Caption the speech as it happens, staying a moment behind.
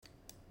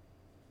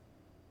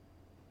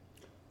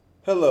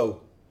Hello,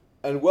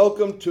 and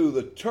welcome to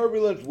the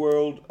turbulent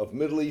world of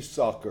Middle East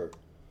soccer,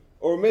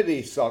 or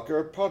Mideast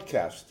Soccer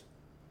podcast.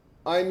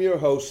 I'm your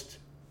host,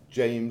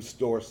 James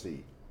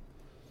Dorsey.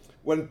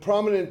 When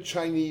prominent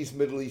Chinese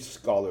Middle East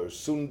scholars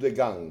Sun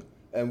Degang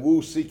and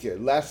Wu Sike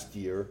last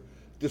year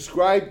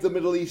described the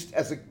Middle East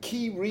as a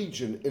key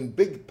region in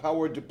big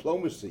power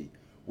diplomacy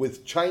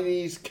with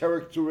Chinese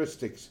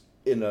characteristics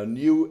in a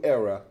new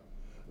era,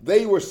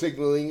 they were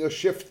signaling a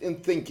shift in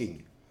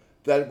thinking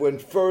that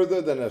went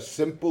further than a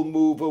simple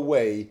move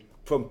away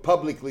from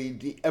publicly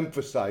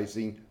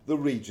de-emphasizing the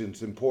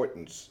region's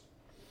importance.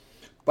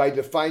 By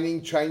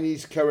defining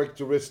Chinese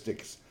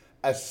characteristics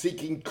as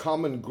seeking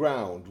common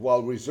ground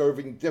while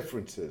reserving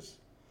differences,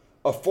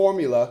 a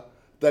formula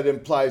that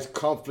implies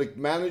conflict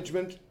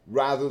management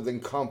rather than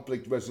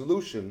conflict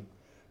resolution,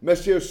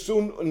 Messieurs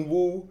Sun and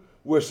Wu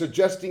were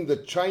suggesting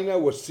that China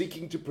was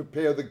seeking to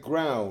prepare the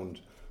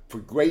ground for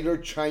greater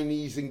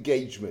Chinese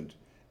engagement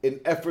in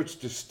efforts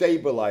to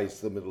stabilize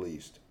the Middle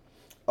East,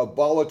 a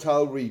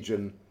volatile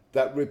region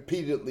that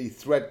repeatedly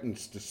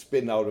threatens to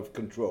spin out of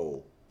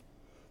control.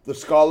 The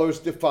scholars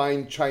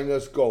define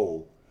China's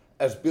goal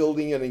as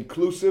building an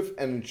inclusive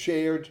and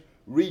shared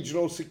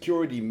regional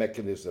security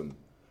mechanism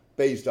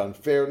based on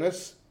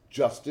fairness,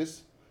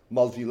 justice,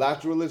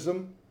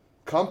 multilateralism,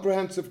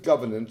 comprehensive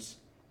governance,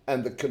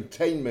 and the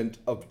containment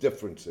of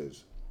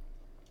differences.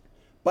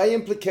 By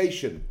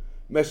implication,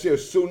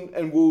 Messieurs Sun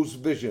and Wu's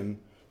vision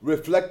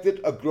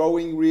reflected a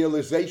growing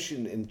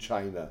realization in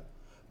China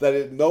that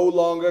it no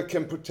longer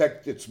can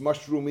protect its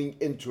mushrooming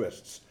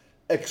interests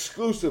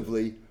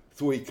exclusively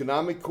through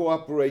economic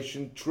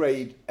cooperation,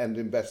 trade, and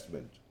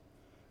investment.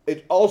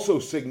 It also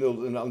signaled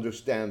an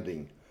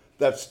understanding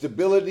that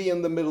stability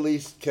in the Middle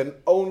East can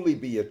only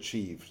be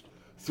achieved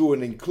through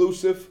an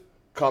inclusive,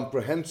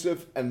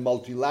 comprehensive, and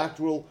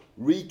multilateral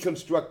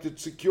reconstructed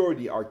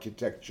security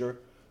architecture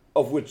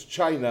of which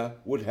China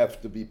would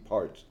have to be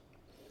part.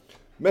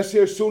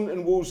 Messieurs Sun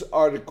and Wu's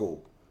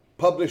article,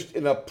 published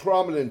in a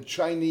prominent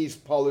Chinese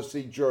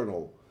policy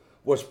journal,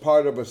 was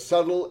part of a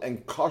subtle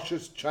and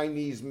cautious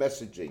Chinese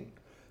messaging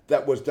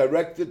that was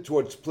directed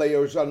towards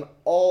players on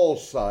all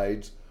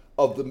sides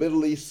of the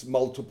Middle East's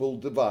multiple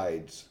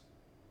divides.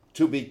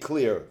 To be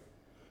clear,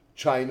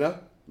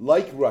 China,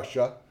 like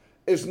Russia,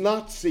 is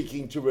not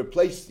seeking to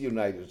replace the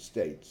United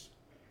States,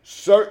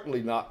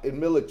 certainly not in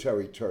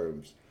military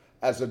terms,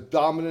 as a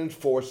dominant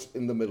force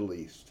in the Middle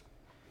East.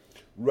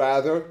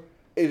 Rather,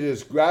 it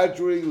is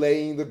gradually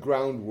laying the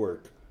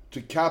groundwork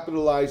to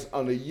capitalize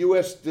on a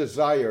U.S.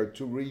 desire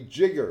to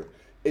rejigger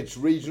its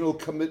regional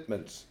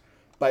commitments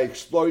by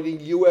exploiting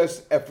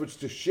U.S. efforts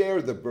to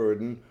share the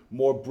burden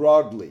more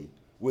broadly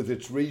with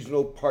its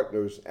regional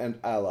partners and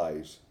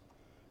allies.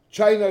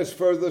 China is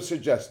further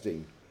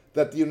suggesting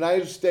that the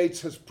United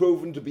States has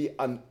proven to be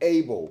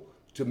unable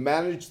to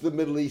manage the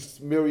Middle East's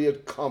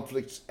myriad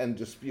conflicts and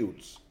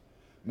disputes,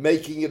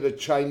 making it a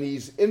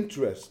Chinese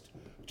interest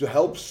to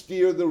help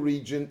steer the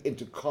region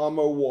into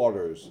calmer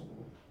waters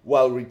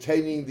while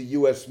retaining the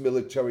U.S.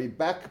 military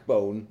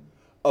backbone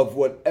of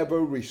whatever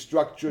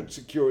restructured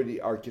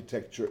security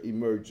architecture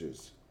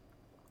emerges.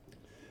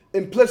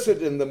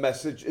 Implicit in the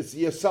message is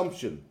the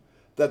assumption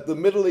that the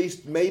Middle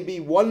East may be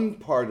one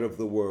part of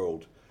the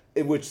world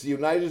in which the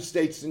United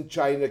States and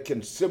China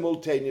can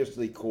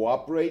simultaneously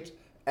cooperate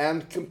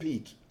and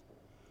compete.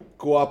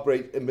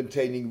 Cooperate in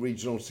maintaining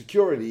regional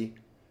security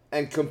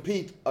and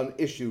compete on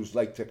issues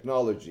like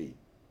technology.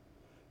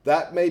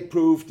 That may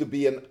prove to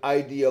be an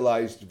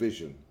idealized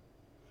vision.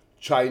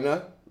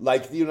 China,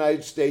 like the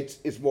United States,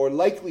 is more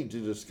likely to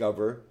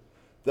discover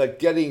that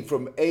getting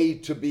from A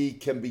to B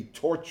can be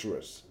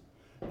torturous,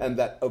 and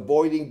that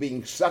avoiding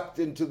being sucked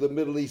into the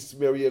Middle East's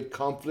myriad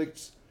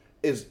conflicts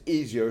is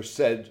easier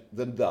said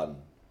than done.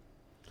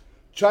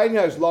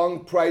 China has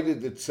long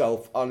prided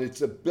itself on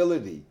its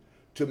ability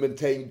to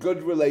maintain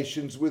good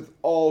relations with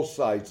all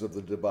sides of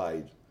the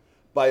divide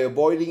by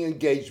avoiding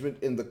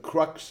engagement in the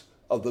crux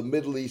of the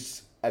Middle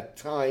East's at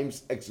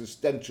times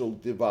existential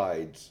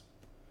divides,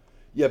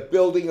 yet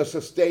building a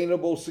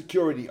sustainable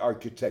security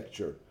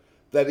architecture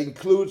that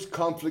includes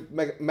conflict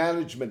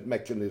management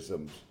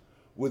mechanisms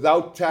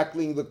without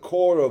tackling the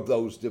core of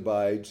those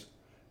divides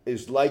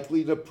is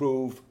likely to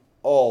prove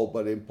all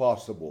but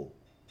impossible.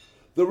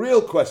 The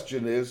real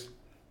question is,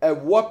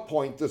 at what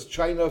point does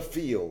China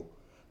feel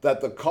that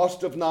the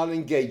cost of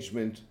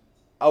non-engagement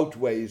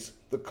outweighs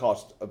the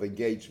cost of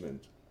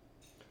engagement?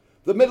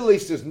 The Middle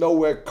East is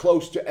nowhere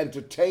close to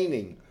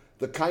entertaining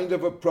the kind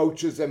of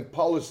approaches and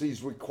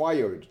policies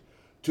required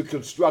to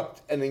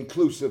construct an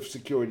inclusive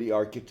security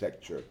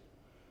architecture.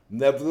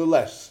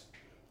 Nevertheless,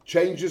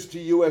 changes to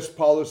U.S.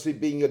 policy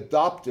being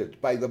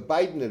adopted by the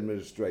Biden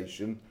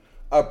administration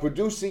are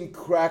producing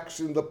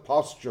cracks in the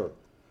posture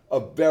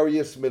of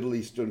various Middle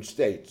Eastern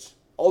states,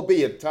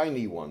 albeit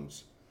tiny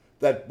ones,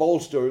 that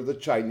bolster the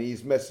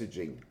Chinese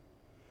messaging.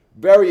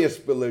 Various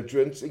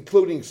belligerents,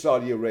 including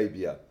Saudi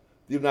Arabia,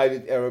 the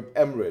United Arab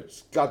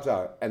Emirates,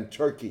 Qatar, and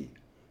Turkey,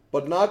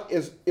 but not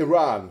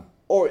Iran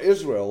or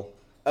Israel,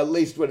 at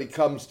least when it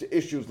comes to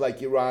issues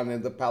like Iran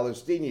and the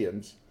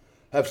Palestinians,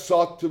 have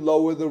sought to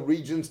lower the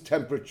region's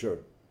temperature,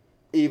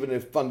 even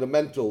if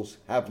fundamentals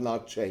have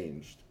not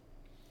changed.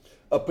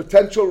 A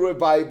potential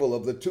revival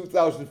of the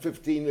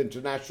 2015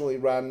 International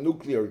Iran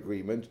Nuclear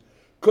Agreement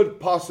could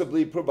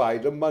possibly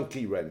provide a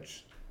monkey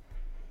wrench.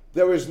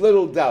 There is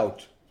little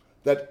doubt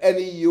that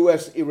any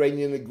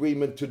US-Iranian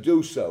agreement to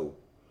do so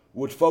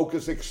would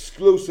focus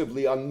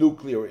exclusively on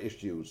nuclear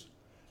issues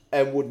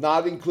and would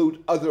not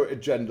include other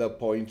agenda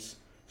points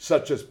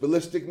such as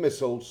ballistic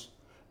missiles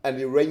and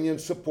Iranian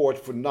support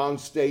for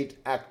non-state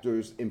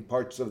actors in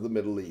parts of the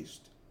Middle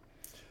East.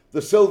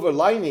 The silver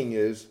lining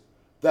is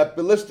that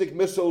ballistic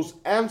missiles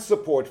and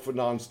support for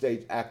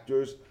non-state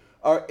actors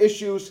are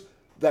issues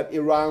that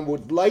Iran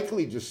would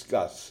likely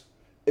discuss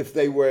if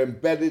they were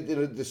embedded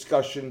in a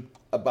discussion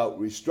about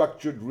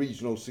restructured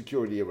regional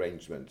security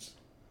arrangements.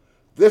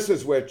 This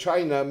is where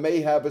China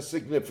may have a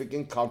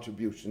significant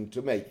contribution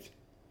to make.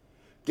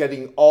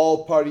 Getting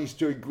all parties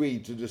to agree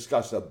to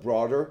discuss a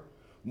broader,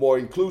 more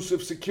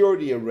inclusive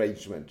security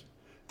arrangement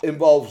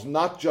involves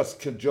not just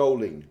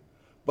cajoling,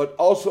 but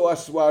also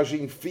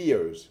assuaging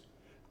fears,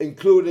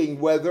 including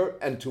whether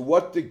and to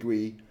what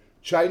degree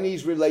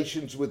Chinese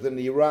relations with an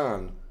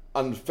Iran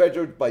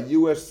unfettered by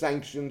US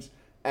sanctions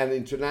and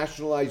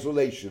international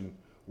isolation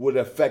would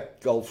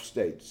affect Gulf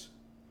states.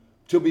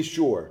 To be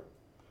sure,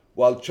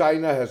 while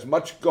China has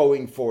much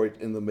going for it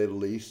in the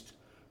Middle East,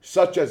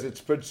 such as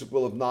its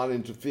principle of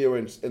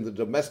non-interference in the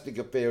domestic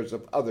affairs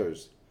of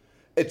others,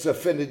 its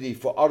affinity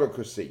for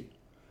autocracy,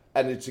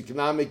 and its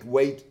economic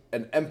weight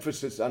and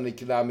emphasis on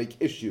economic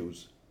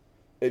issues,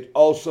 it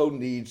also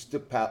needs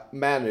to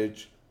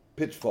manage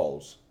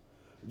pitfalls.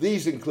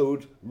 These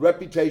include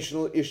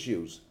reputational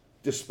issues,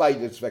 despite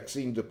its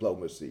vaccine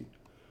diplomacy,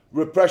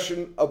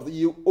 repression of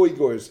the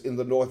Uyghurs in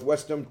the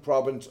northwestern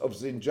province of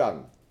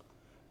Xinjiang,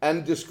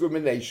 and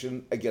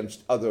discrimination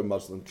against other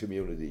Muslim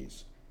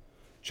communities.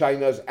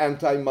 China's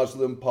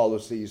anti-Muslim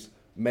policies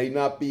may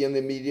not be an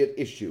immediate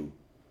issue,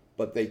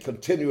 but they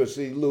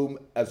continuously loom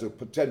as a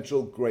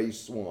potential gray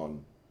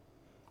swan.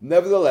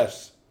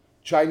 Nevertheless,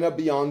 China,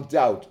 beyond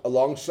doubt,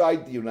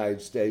 alongside the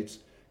United States,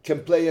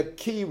 can play a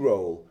key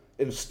role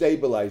in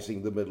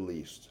stabilizing the Middle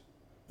East.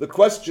 The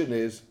question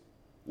is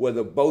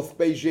whether both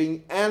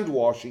Beijing and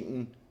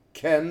Washington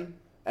can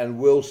and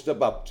will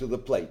step up to the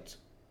plate.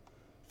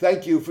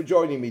 Thank you for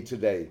joining me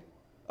today.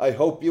 I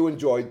hope you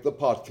enjoyed the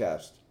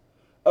podcast.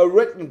 A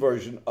written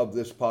version of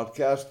this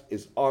podcast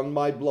is on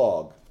my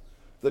blog,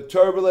 The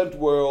Turbulent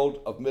World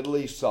of Middle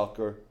East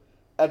Soccer,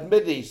 at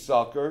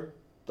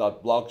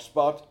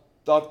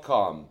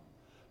mideastsoccer.blogspot.com.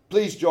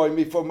 Please join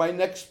me for my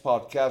next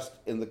podcast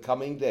in the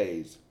coming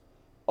days.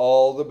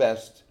 All the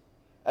best,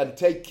 and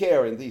take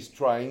care in these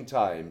trying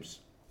times.